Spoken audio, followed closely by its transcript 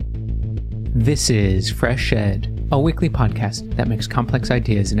This is FreshEd, a weekly podcast that makes complex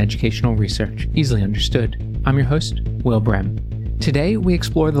ideas in educational research easily understood. I'm your host, Will Brehm. Today, we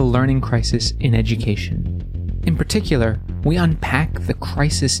explore the learning crisis in education. In particular, we unpack the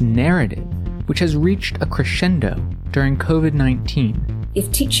crisis narrative, which has reached a crescendo during COVID-19. If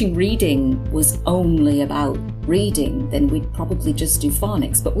teaching reading was only about reading, then we'd probably just do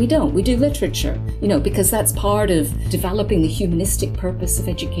phonics, but we don't. We do literature, because that's part of developing the humanistic purpose of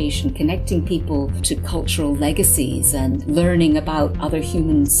education, connecting people to cultural legacies and learning about other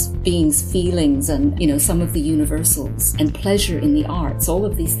humans, beings' feelings and, some of the universals and pleasure in the arts. All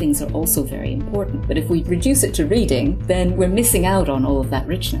of these things are also very important. But if we reduce it to reading, then we're missing out on all of that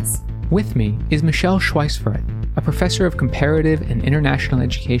richness. With me is Michele Schweisfurth, a professor of comparative and international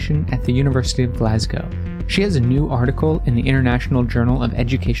education at the University of Glasgow. She has a new article in the International Journal of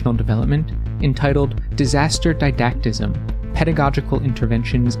Educational Development entitled Disaster Didactism: Pedagogical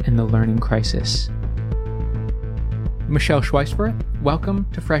Interventions in the Learning Crisis. Michele Schweisfurth, welcome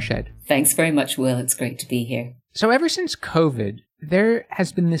to FreshEd. Thanks very much, Will. It's great to be here. So ever since COVID, there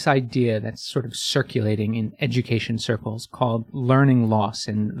has been this idea that's sort of circulating in education circles called learning loss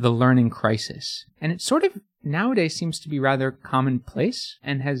and the learning crisis. And it sort of nowadays seems to be rather commonplace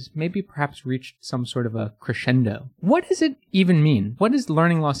and has maybe perhaps reached some sort of a crescendo. What does it even mean? What does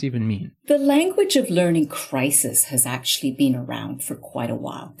learning loss even mean? The language of learning crisis has actually been around for quite a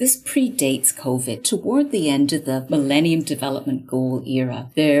while. This predates COVID. Toward the end of the Millennium Development Goal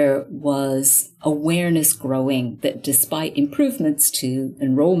era, there was awareness growing that despite improvements to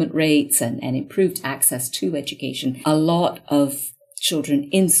enrollment rates and improved access to education, a lot of children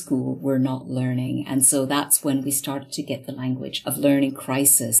in school were not learning. And so that's when we started to get the language of learning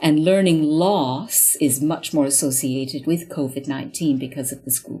crisis. And learning loss is much more associated with COVID-19 because of the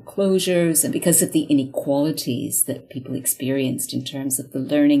school closures and because of the inequalities that people experienced in terms of the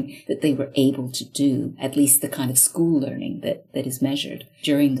learning that they were able to do, at least the kind of school learning that is measured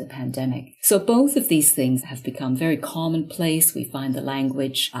during the pandemic. So both of these things have become very commonplace. We find the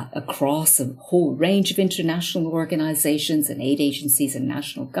language across a whole range of international organizations and aid agencies and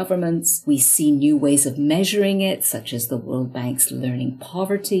national governments. We see new ways of measuring it, such as the World Bank's Learning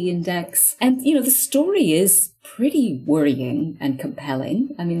Poverty Index. And, the story is pretty worrying and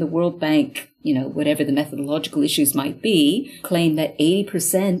compelling. I mean, the World Bank, whatever the methodological issues might be, claim that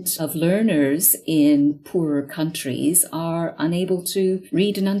 80% of learners in poorer countries are unable to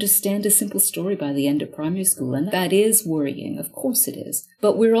read and understand a simple story by the end of primary school. And that is worrying. Of course it is.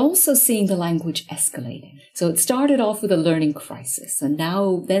 But we're also seeing the language escalating. So it started off with a learning crisis, and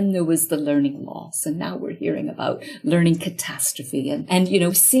then there was the learning loss, and now we're hearing about learning catastrophe,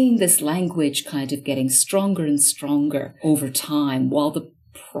 and seeing this language kind of getting stronger and stronger over time, while the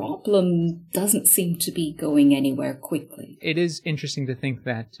problem doesn't seem to be going anywhere quickly. It is interesting to think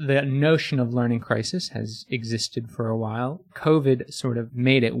that the notion of learning crisis has existed for a while. COVID sort of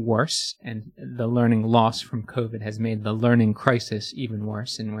made it worse, and the learning loss from COVID has made the learning crisis even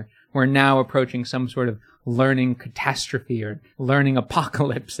worse, and we're now approaching some sort of learning catastrophe or learning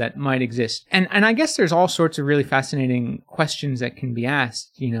apocalypse that might exist. And I guess there's all sorts of really fascinating questions that can be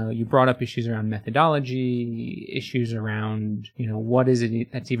asked. You brought up issues around methodology, issues around, what is it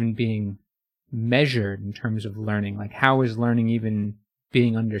that's even being measured in terms of learning? Like, how is learning even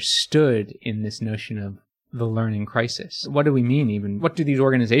being understood in this notion of the learning crisis? What do we mean even? What do these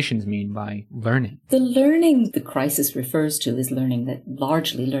organizations mean by learning? The learning the crisis refers to is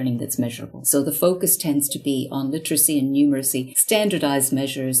largely learning that's measurable. So the focus tends to be on literacy and numeracy, standardized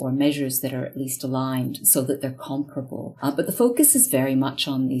measures or measures that are at least aligned so that they're comparable. But the focus is very much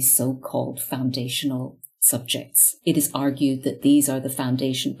on these so-called foundational subjects. It is argued that these are the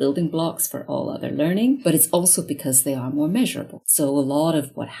foundation building blocks for all other learning, but it's also because they are more measurable. So a lot of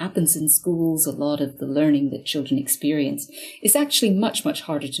what happens in schools, a lot of the learning that children experience is actually much, much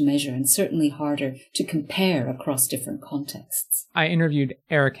harder to measure and certainly harder to compare across different contexts. I interviewed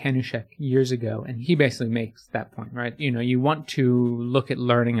Eric Hanushek years ago, and he basically makes that point, right? You want to look at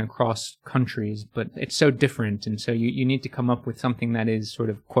learning across countries, but it's so different, and so you need to come up with something that is sort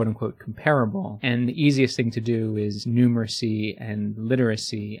of quote-unquote comparable. And the easiest thing to do is numeracy and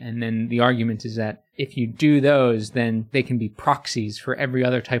literacy, and then the argument is that if you do those, then they can be proxies for every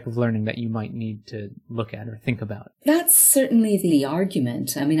other type of learning that you might need to look at or think about. That's certainly the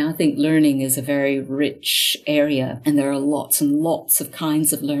argument. I mean, I think learning is a very rich area, and there are lots and lots of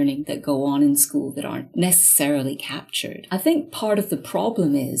kinds of learning that go on in school that aren't necessarily captured. I think part of the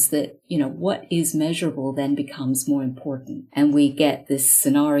problem is that, what is measurable then becomes more important. And we get this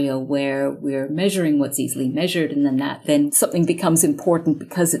scenario where we're measuring what's easily measured, and then something becomes important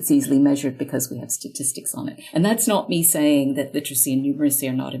because it's easily measured because we have statistics statistics on it. And that's not me saying that literacy and numeracy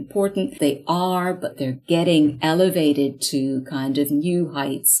are not important. They are, but they're getting elevated to kind of new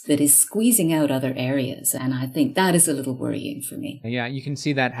heights that is squeezing out other areas. And I think that is a little worrying for me. Yeah, you can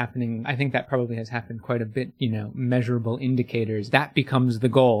see that happening. I think that probably has happened quite a bit, measurable indicators. That becomes the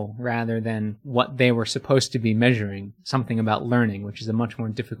goal rather than what they were supposed to be measuring, something about learning, which is a much more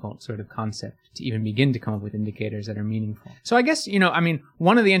difficult sort of concept to even begin to come up with indicators that are meaningful. So I guess,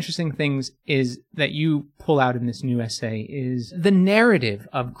 one of the interesting things is that you pull out in this new essay is the narrative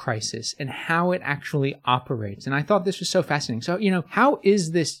of crisis and how it actually operates. And I thought this was so fascinating. So, how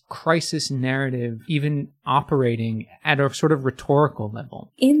is this crisis narrative even operating at a sort of rhetorical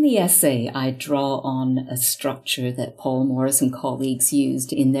level? In the essay, I draw on a structure that Paul Morris and colleagues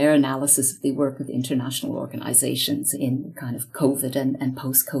used in their analysis of the work of international organizations in kind of COVID and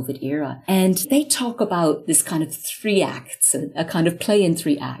post-COVID era. And they talk about this kind of 3 acts, a kind of play in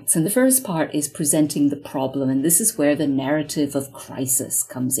 3 acts. And the first part is presenting the problem. And this is where the narrative of crisis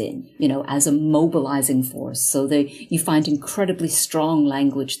comes in, as a mobilizing force. So you find incredibly strong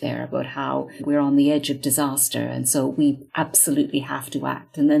language there about how we're on the edge of disaster. And so we absolutely have to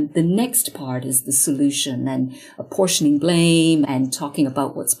act. And then the next part is the solution and apportioning blame and talking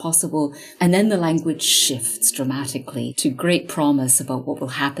about what's possible. And then the language shifts dramatically to great promise about what will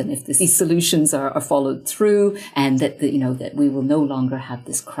happen if these solutions are followed through, and that that we will no longer have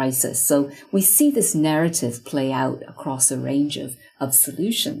this crisis. So we see this narrative play out across a range of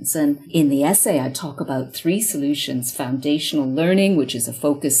solutions. And in the essay, I talk about 3 solutions: foundational learning, which is a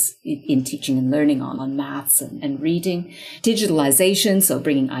focus in teaching and learning on maths and reading; digitalization, so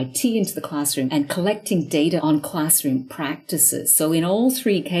bringing IT into the classroom; and collecting data on classroom practices. So in all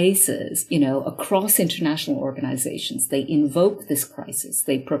 3 cases, across international organizations, they invoke this crisis,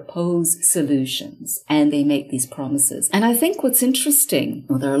 they propose solutions, and they make these promises. And I think what's interesting,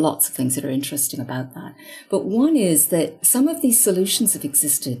 well, there are lots of things that are interesting about that, but one is that some of these solutions have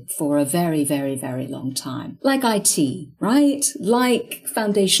existed for a very, very, very long time. Like IT, right? Like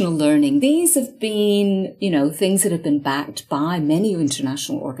foundational learning. These have been, things that have been backed by many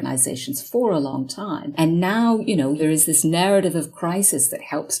international organizations for a long time. And now, there is this narrative of crisis that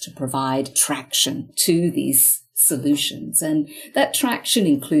helps to provide traction to these solutions. And that traction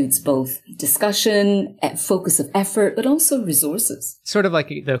includes both discussion, focus of effort, but also resources. Sort of like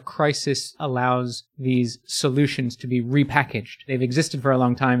the crisis allows these solutions to be repackaged. They've existed for a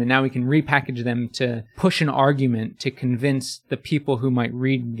long time, and now we can repackage them to push an argument to convince the people who might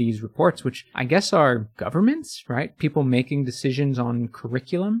read these reports, which I guess are governments, right? People making decisions on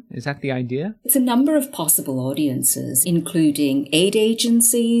curriculum. Is that the idea? It's a number of possible audiences, including aid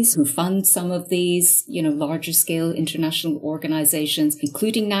agencies who fund some of these, larger scale international organizations,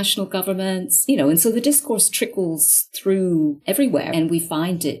 including national governments, and so the discourse trickles through everywhere, and we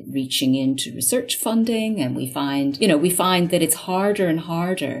find it reaching into research funding, and we find that it's harder and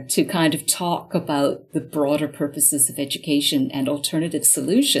harder to kind of talk about the broader purposes of education and alternative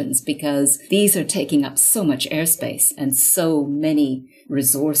solutions because these are taking up so much airspace and so many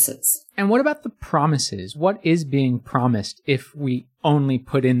resources. And what about the promises? What is being promised if we only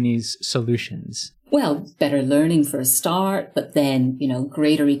put in these solutions? Well, better learning for a start, but then,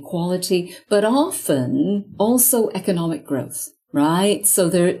 greater equality, but often also economic growth. Right? So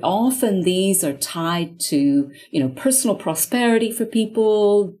these are tied to, personal prosperity for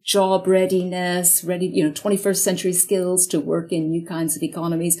people, job readiness, 21st century skills to work in new kinds of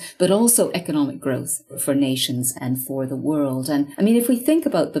economies, but also economic growth for nations and for the world. And if we think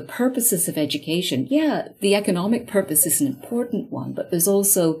about the purposes of education, the economic purpose is an important one, but there's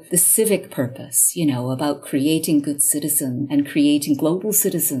also the civic purpose, about creating good citizens and creating global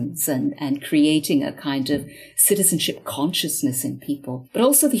citizens and creating a kind of citizenship consciousness in people, but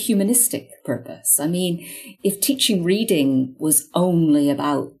also the humanistic purpose. If teaching reading was only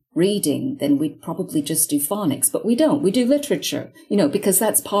about reading, then we'd probably just do phonics, but we don't. We do literature, because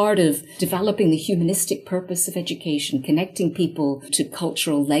that's part of developing the humanistic purpose of education, connecting people to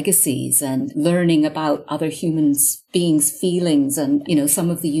cultural legacies and learning about other beings' feelings and, some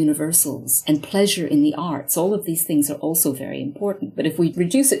of the universals and pleasure in the arts. All of these things are also very important. But if we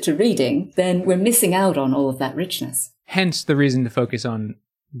reduce it to reading, then we're missing out on all of that richness. Hence the reason to focus on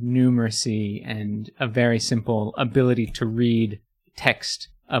numeracy and a very simple ability to read text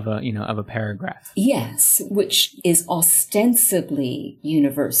of a paragraph. Yes, which is ostensibly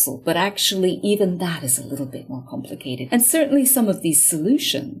universal, but actually even that is a little bit more complicated. And certainly some of these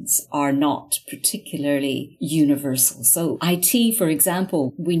solutions are not particularly universal. So IT, for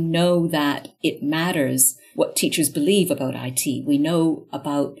example, we know that it matters what teachers believe about IT. We know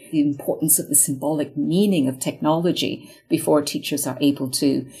about the importance of the symbolic meaning of technology before teachers are able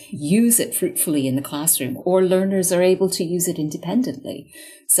to use it fruitfully in the classroom, or learners are able to use it independently.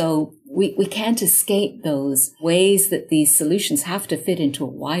 So we can't escape those ways that these solutions have to fit into a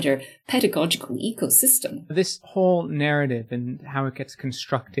wider pedagogical ecosystem. This whole narrative and how it gets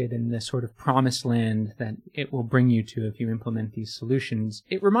constructed and the sort of promised land that it will bring you to if you implement these solutions,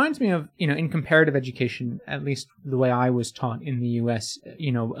 it reminds me of, in comparative education, at least the way I was taught in the US,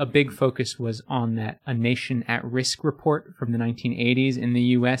 a big focus was on that A Nation at Risk report from the 1980s in the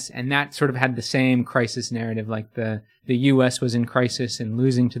US, and that sort of had the same crisis narrative, like the U.S. was in crisis and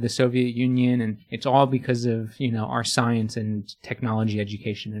losing to the Soviet Union, and it's all because of, our science and technology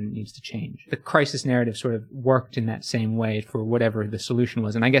education, and it needs to change. The crisis narrative sort of worked in that same way for whatever the solution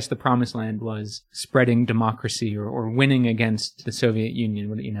was. And I guess the promised land was spreading democracy or winning against the Soviet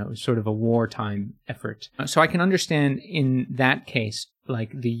Union. It was sort of a wartime effort. So I can understand in that case,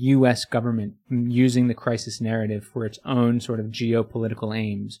 like the U.S. government using the crisis narrative for its own sort of geopolitical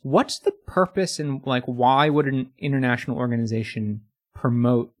aims. What's the purpose and why would an international organization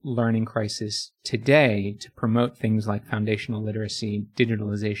promote learning crisis today to promote things like foundational literacy,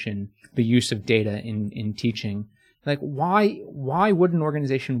 digitalization, the use of data in teaching? Why would an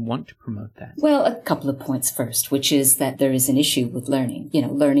organization want to promote that? Well, a couple of points first, which is that there is an issue with learning.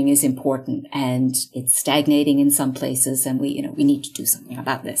 Learning is important and it's stagnating in some places, and we need to do something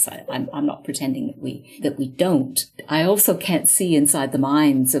about this. I'm not pretending that we don't. I also can't see inside the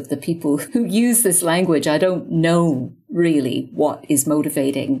minds of the people who use this language. I don't know really what is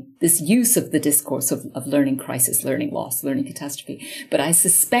motivating this use of the discourse of learning crisis, learning loss, learning catastrophe. But I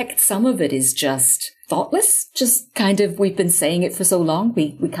suspect some of it is just thoughtless, just kind of, we've been saying it for so long,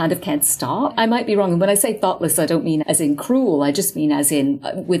 we kind of can't stop. I might be wrong. And when I say thoughtless, I don't mean as in cruel. I just mean as in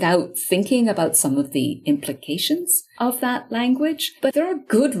without thinking about some of the implications of that language. But there are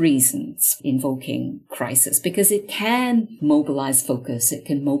good reasons invoking crisis, because it can mobilize focus. It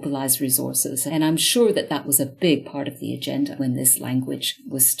can mobilize resources. And I'm sure that was a big part of the agenda when this language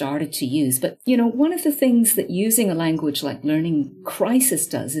was started to use. But, one of the things that using a language like learning crisis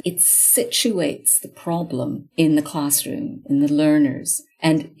does, it situates the problem in the classroom, in the learners.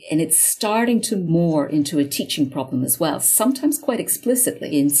 And it's starting to morph into a teaching problem as well, sometimes quite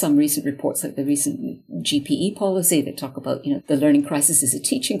explicitly in some recent reports, like the recent GPE policy that talk about, the learning crisis is a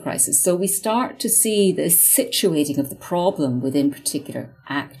teaching crisis. So we start to see the situating of the problem within particular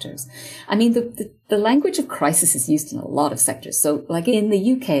actors. I mean, the language of crisis is used in a lot of sectors. So like in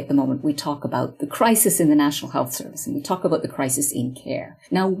the UK at the moment, we talk about the crisis in the National Health Service and we talk about the crisis in care.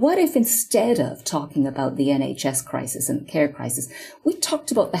 Now, what if instead of talking about the NHS crisis and the care crisis, we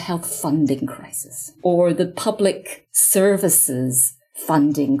talked about the health funding crisis or the public services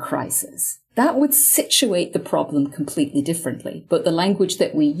funding crisis? That would situate the problem completely differently. But the language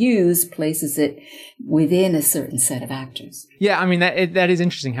that we use places it within a certain set of actors. Yeah, I mean, that is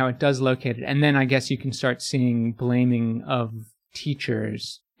interesting how it does locate it. And then I guess you can start seeing blaming of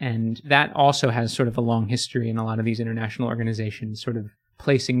teachers. And that also has sort of a long history in a lot of these international organizations, sort of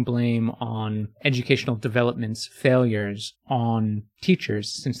placing blame on educational development's failures on teachers,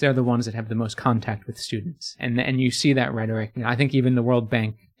 since they're the ones that have the most contact with students. And you see that rhetoric. I think even the World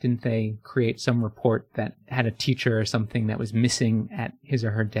Bank, didn't they create some report that had a teacher or something that was missing at his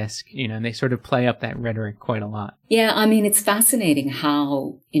or her desk? And they sort of play up that rhetoric quite a lot. Yeah, I mean, it's fascinating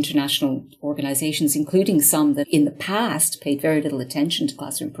how international organizations, including some that in the past paid very little attention to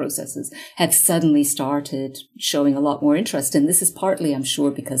classroom processes, have suddenly started showing a lot more interest. And this is partly, I'm sure,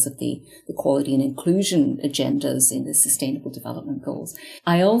 because of the quality and inclusion agendas in the Sustainable Development Goals.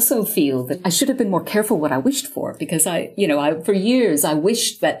 I also feel that I should have been more careful what I wished for, because for years, I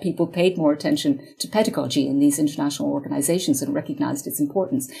wished that people paid more attention to pedagogy in these international organizations and recognized its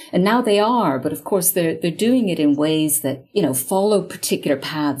importance. And now they are, but of course they're doing it in ways that, follow particular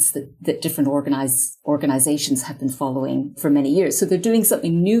paths that different organizations have been following for many years. So they're doing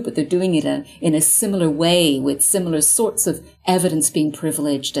something new, but they're doing it in a similar way, with similar sorts of evidence being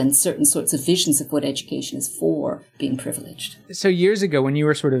privileged and certain sorts of visions of what education is for being privileged. So years ago, when you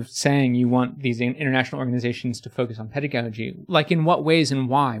were sort of saying you want these international organizations to focus on pedagogy, like in what ways and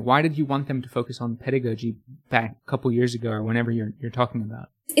why? Why did you want them to focus on pedagogy back a couple years ago or whenever you're talking about?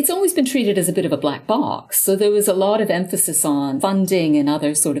 It's always been treated as a bit of a black box. So there was a lot of emphasis on funding and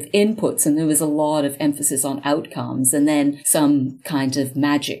other sort of inputs, and there was a lot of emphasis on outcomes. And then some kind of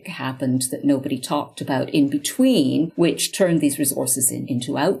magic happened that nobody talked about in between, which turned these resources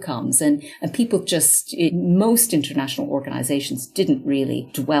into outcomes. And people just, most international organizations didn't really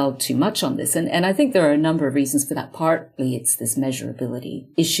dwell too much on this. And I think there are a number of reasons for that. Partly it's this measurability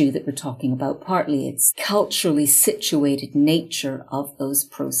issue that we're talking about. Partly it's culturally situated nature of those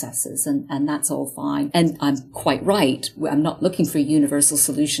processes, and that's all fine. And I'm quite right. I'm not looking for universal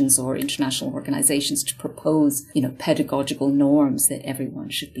solutions or international organizations to propose, pedagogical norms that everyone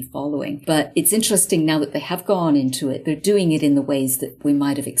should be following. But it's interesting now that they have gone into it, they're doing it in the ways that we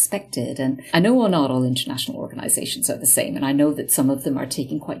might have expected. And I know not all international organizations are the same, and I know that some of them are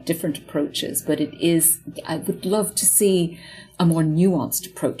taking quite different approaches, but I would love to see a more nuanced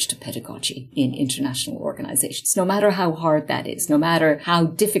approach to pedagogy in international organizations, no matter how hard that is, no matter how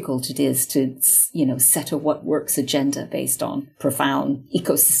difficult it is to, set a what works agenda based on profound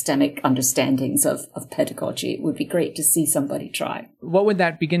ecosystemic understandings of pedagogy. It would be great to see somebody try. What would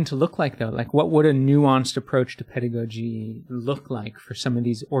that begin to look like, though? Like, what would a nuanced approach to pedagogy look like for some of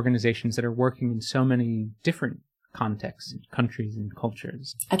these organizations that are working in so many different contexts, countries, and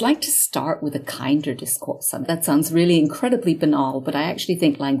cultures? I'd like to start with a kinder discourse. That sounds really incredibly banal, but I actually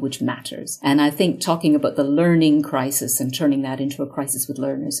think language matters. And I think talking about the learning crisis and turning that into a crisis with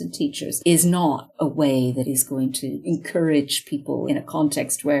learners and teachers is not a way that is going to encourage people in a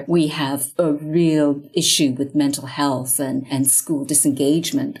context where we have a real issue with mental health and school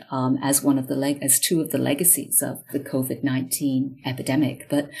disengagement as two of the legacies of the COVID-19 epidemic.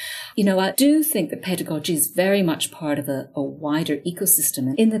 But, I do think that pedagogy is very much part of a wider ecosystem.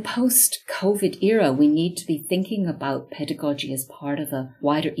 And in the post-COVID era, we need to be thinking about pedagogy as part of a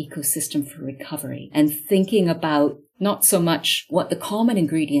wider ecosystem for recovery and thinking about not so much what the common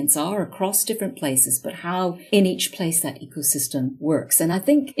ingredients are across different places, but how in each place that ecosystem works. And I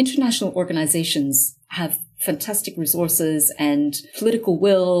think international organizations have fantastic resources and political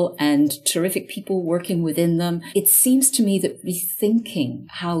will and terrific people working within them. It seems to me that rethinking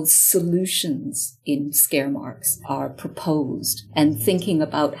how solutions in scare marks are proposed and thinking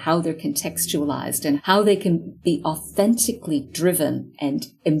about how they're contextualized and how they can be authentically driven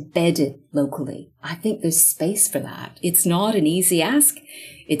and embedded locally. I think there's space for that. It's not an easy ask.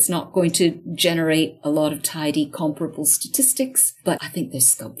 It's not going to generate a lot of tidy, comparable statistics, but I think there's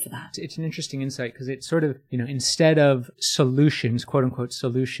scope for that. It's an interesting insight because it's sort of, instead of solutions, quote unquote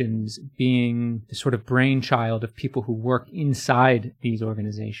solutions, being the sort of brainchild of people who work inside these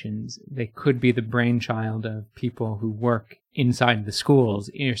organizations, they could be the brainchild of people who work inside the schools,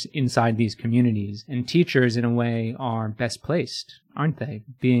 inside these communities. And teachers, in a way, are best placed, aren't they?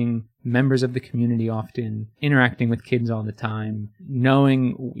 Being members of the community often, interacting with kids all the time,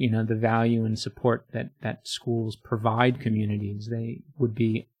 knowing, the value and support that schools provide communities. They would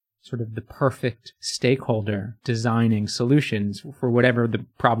be sort of the perfect stakeholder designing solutions for whatever the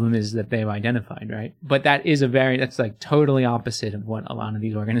problem is that they've identified, right? But that's like totally opposite of what a lot of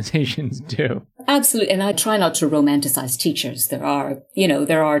these organizations do. Absolutely. And I try not to romanticize teachers. There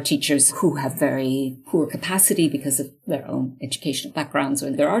are teachers who have very poor capacity because of their own educational backgrounds.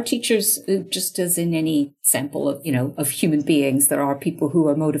 And there are teachers who, just as in any sample of human beings, there are people who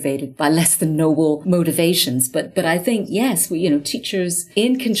are motivated by less than noble motivations. But I think, yes, teachers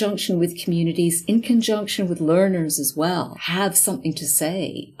in conjunction with communities, in conjunction with learners as well, have something to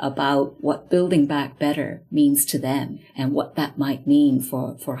say about what building back better means to them and what that might mean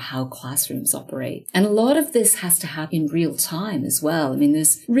for how classrooms operate. And a lot of this has to happen in real time as well. I mean,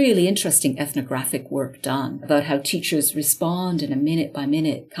 there's really interesting ethnographic work done about how teachers respond in a minute by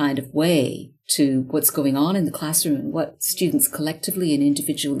minute kind of way to what's going on in the classroom and what students collectively and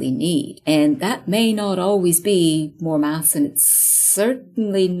individually need. And that may not always be more maths, and it's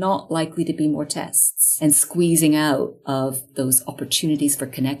certainly not likely to be more tests and squeezing out of those opportunities for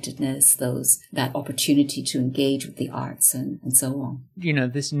connectedness, that opportunity to engage with the arts and so on.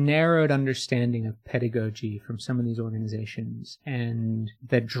 This narrowed understanding of pedagogy from some of these organizations and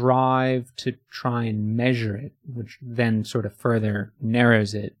the drive to try and measure it, which then sort of further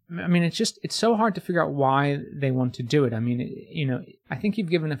narrows it. I mean, it's so hard to figure out why they want to do it. I mean, I think you've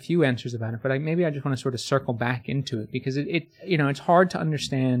given a few answers about it, but maybe I just want to sort of circle back into it because it's hard to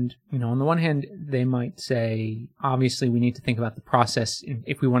understand. On the one hand, they might say, obviously, we need to think about the process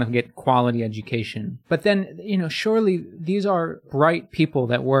if we want to get quality education. But then, surely these are bright people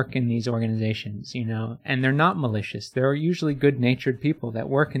that work in these organizations, and they're not malicious. They're usually good-natured people that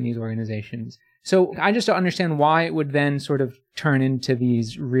work in these organizations. So I just don't understand why it would then sort of turn into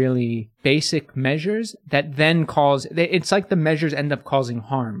these really basic measures that then it's like the measures end up causing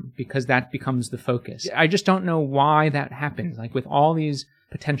harm because that becomes the focus. I just don't know why that happens. Like with all these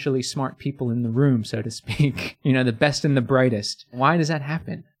potentially smart people in the room, so to speak, the best and the brightest, why does that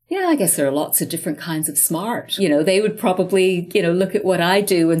happen? Yeah, I guess there are lots of different kinds of smart. They would probably, look at what I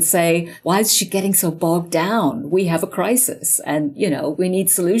do and say, why is she getting so bogged down? We have a crisis and, we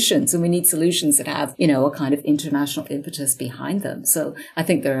need solutions, and we need solutions that have, a kind of international impetus behind them. So I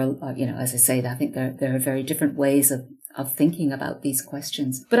think there are, as I say, I think there are very different ways of thinking about these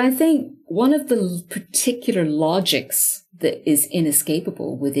questions. But I think one of the particular logics that is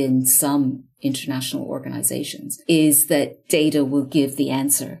inescapable within some international organizations is that data will give the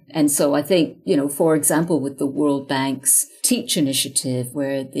answer. And so I think, for example, with the World Bank's Teach initiative,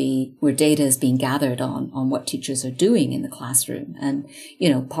 where data is being gathered on what teachers are doing in the classroom. And,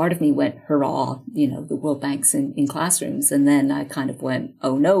 part of me went, hurrah, the World Bank's in classrooms. And then I kind of went,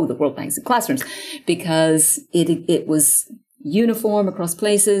 oh no, the World Bank's in classrooms, because it was uniform across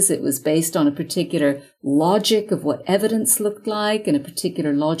places. It was based on a particular logic of what evidence looked like and a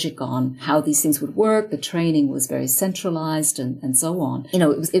particular logic on how these things would work. The training was very centralized and so on.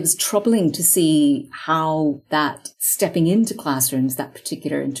 It was troubling to see how that stepping into classrooms, that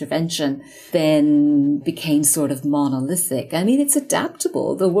particular intervention, then became sort of monolithic. I mean, it's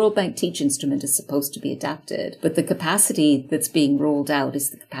adaptable. The World Bank Teach instrument is supposed to be adapted, but the capacity that's being rolled out is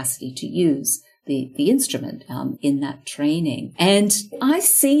the capacity to use the instrument in that training. And I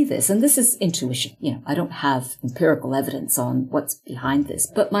see this, and this is intuition. I don't have empirical evidence on what's behind this,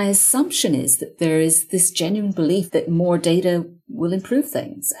 but my assumption is that there is this genuine belief that more data will improve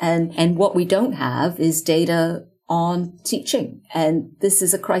things. And what we don't have is data on teaching. And this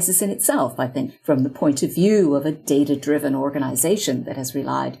is a crisis in itself, I think, from the point of view of a data-driven organization that has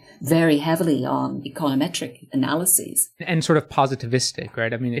relied very heavily on econometric analyses. And sort of positivistic,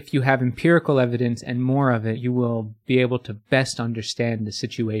 right? I mean, if you have empirical evidence and more of it, you will be able to best understand the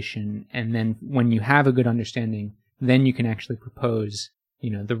situation. And then when you have a good understanding, then you can actually propose,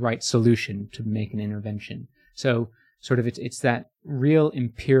 the right solution to make an intervention. So sort of it's that real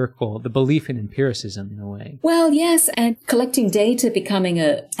empirical, the belief in empiricism in a way. Well, yes, and collecting data becoming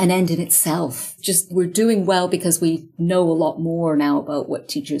an end in itself. Just we're doing well because we know a lot more now about what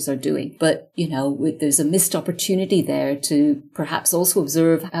teachers are doing. But, there's a missed opportunity there to perhaps also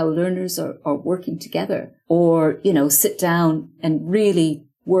observe how learners are working together, or, sit down and really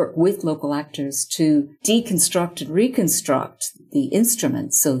work with local actors to deconstruct and reconstruct the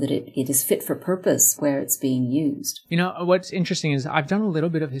instrument so that it is fit for purpose where it's being used. What's interesting is I've done a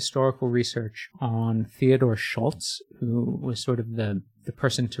little bit of historical research on Theodore Schultz, who was sort of the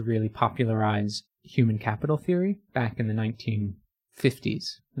person to really popularize human capital theory back in the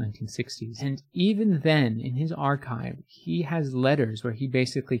 1950s, 1960s. And even then, in his archive, he has letters where he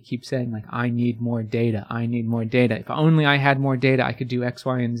basically keeps saying, like, I need more data. I need more data. If only I had more data, I could do X,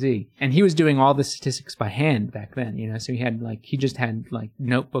 Y, and Z. And he was doing all the statistics by hand back then, so he just had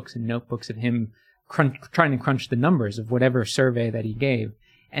notebooks and notebooks of him trying to crunch the numbers of whatever survey that he gave.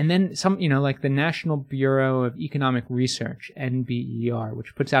 And then some, like the National Bureau of Economic Research, NBER,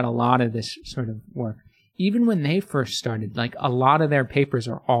 which puts out a lot of this sort of work. Even when they first started, a lot of their papers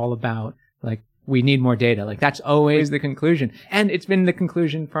are all about, we need more data. That's always the conclusion. And it's been the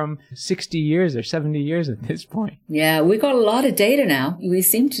conclusion from 60 years or 70 years at this point. Yeah, we've got a lot of data now. We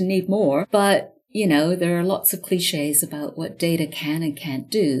seem to need more, but there are lots of cliches about what data can and can't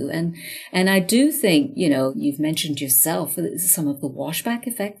do. And I do think, you've mentioned yourself some of the washback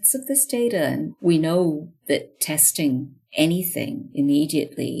effects of this data. And we know that testing anything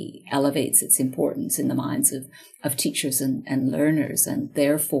immediately elevates its importance in the minds of teachers and learners. And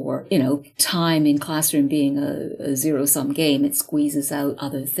therefore, time in classroom being a zero-sum game, it squeezes out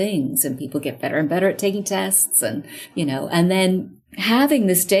other things and people get better and better at taking tests. And, and then having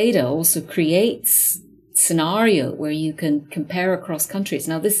this data also creates scenario where you can compare across countries.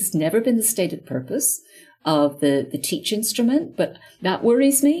 Now, this has never been the stated purpose of the Teach instrument, but that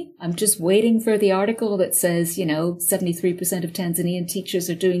worries me. I'm just waiting for the article that says, 73% of Tanzanian teachers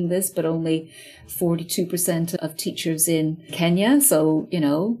are doing this, but only 42% of teachers in Kenya. So,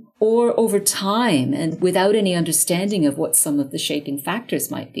 or over time and without any understanding of what some of the shaping factors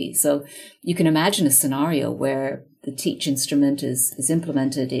might be. So you can imagine a scenario where the Teach instrument is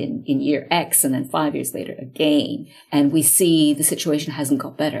implemented in year X and then 5 years later again. And we see the situation hasn't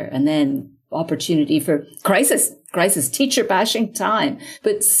got better. And then opportunity for crisis crisis, teacher bashing time.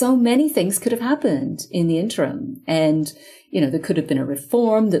 But so many things could have happened in the interim. And, there could have been a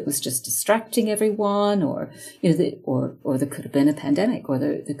reform that was just distracting everyone, or, or there could have been a pandemic, or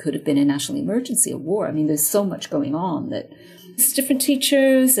there could have been a national emergency, a war. I mean, there's so much going on that it's different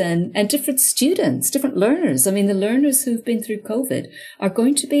teachers and different students, different learners. I mean, the learners who've been through COVID are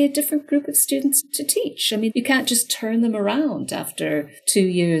going to be a different group of students to teach. I mean, you can't just turn them around after 2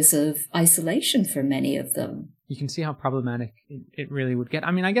 years of isolation for many of them. You can see how problematic it really would get.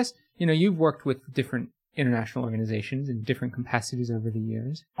 I mean, I guess, you've worked with different international organizations in different capacities over the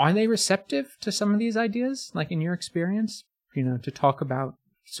years. Are they receptive to some of these ideas, like in your experience, to talk about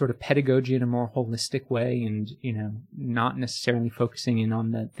sort of pedagogy in a more holistic way and, not necessarily focusing in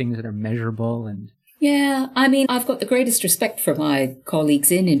on the things that are measurable? And yeah, I mean, I've got the greatest respect for my colleagues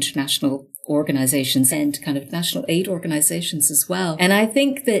in international organizations and kind of national aid organizations as well. And I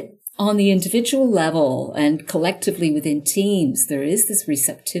think that on the individual level and collectively within teams, there is this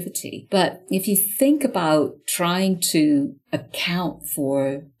receptivity. But if you think about trying to account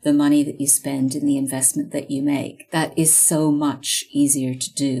for the money that you spend in the investment that you make, that is so much easier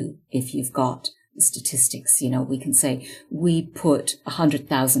to do if you've got the statistics. We can say we put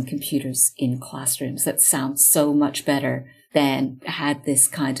 100,000 computers in classrooms. That sounds so much better than had this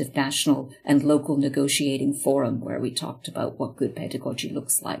kind of national and local negotiating forum where we talked about what good pedagogy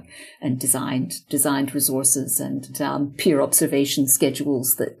looks like and designed resources and peer observation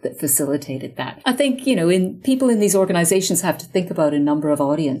schedules that facilitated that. I think, people in these organizations have to think about a number of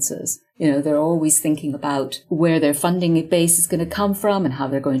audiences. They're always thinking about where their funding base is going to come from and how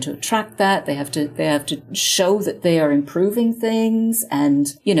they're going to attract that. They have to show that they are improving things. And,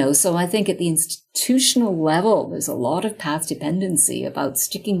 so I think at the institutional level, there's a lot of path dependency about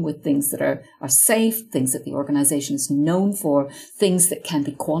sticking with things that are safe, things that the organization is known for, things that can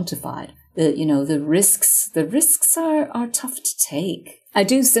be quantified. The risks are tough to take. I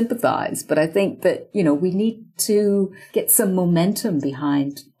do sympathize, but I think that, we need to get some momentum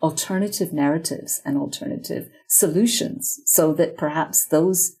behind alternative narratives and alternative solutions so that perhaps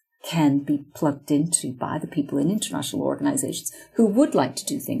those can be plugged into by the people in international organizations who would like to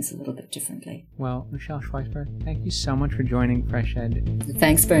do things a little bit differently. Well, Michele Schweisfurth, thank you so much for joining FreshEd.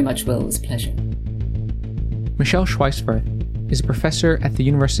 Thanks very much, Will. It was a pleasure. Michele Schweisfurth is a professor at the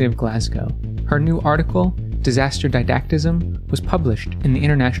University of Glasgow. Her new article, Disaster Didactism, was published in the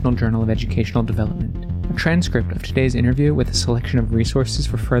International Journal of Educational Development. A transcript of today's interview with a selection of resources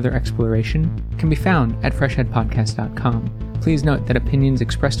for further exploration can be found at freshedpodcast.com. Please note that opinions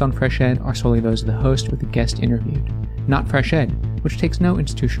expressed on FreshEd are solely those of the host with the guest interviewed, not FreshEd, which takes no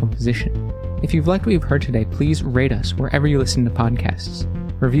institutional position. If you've liked what you've heard today, please rate us wherever you listen to podcasts.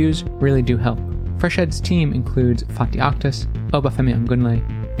 Reviews really do help. FreshEd's team includes Fatih Akhtas, Obafemi Ngunle,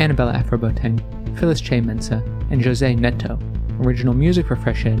 Annabella Afroboteng, Phyllis Che Mensa, and Jose Neto. Original music for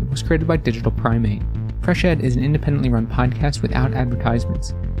FreshEd was created by Digital Primate. FreshEd is an independently run podcast without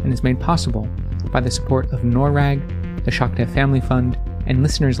advertisements and is made possible by the support of NORAG, the Shakti Family Fund, and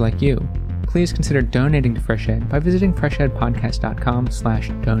listeners like you. Please consider donating to FreshEd by visiting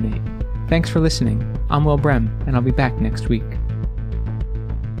freshedpodcast.com/donate. Thanks for listening. I'm Will Brem, and I'll be back next week.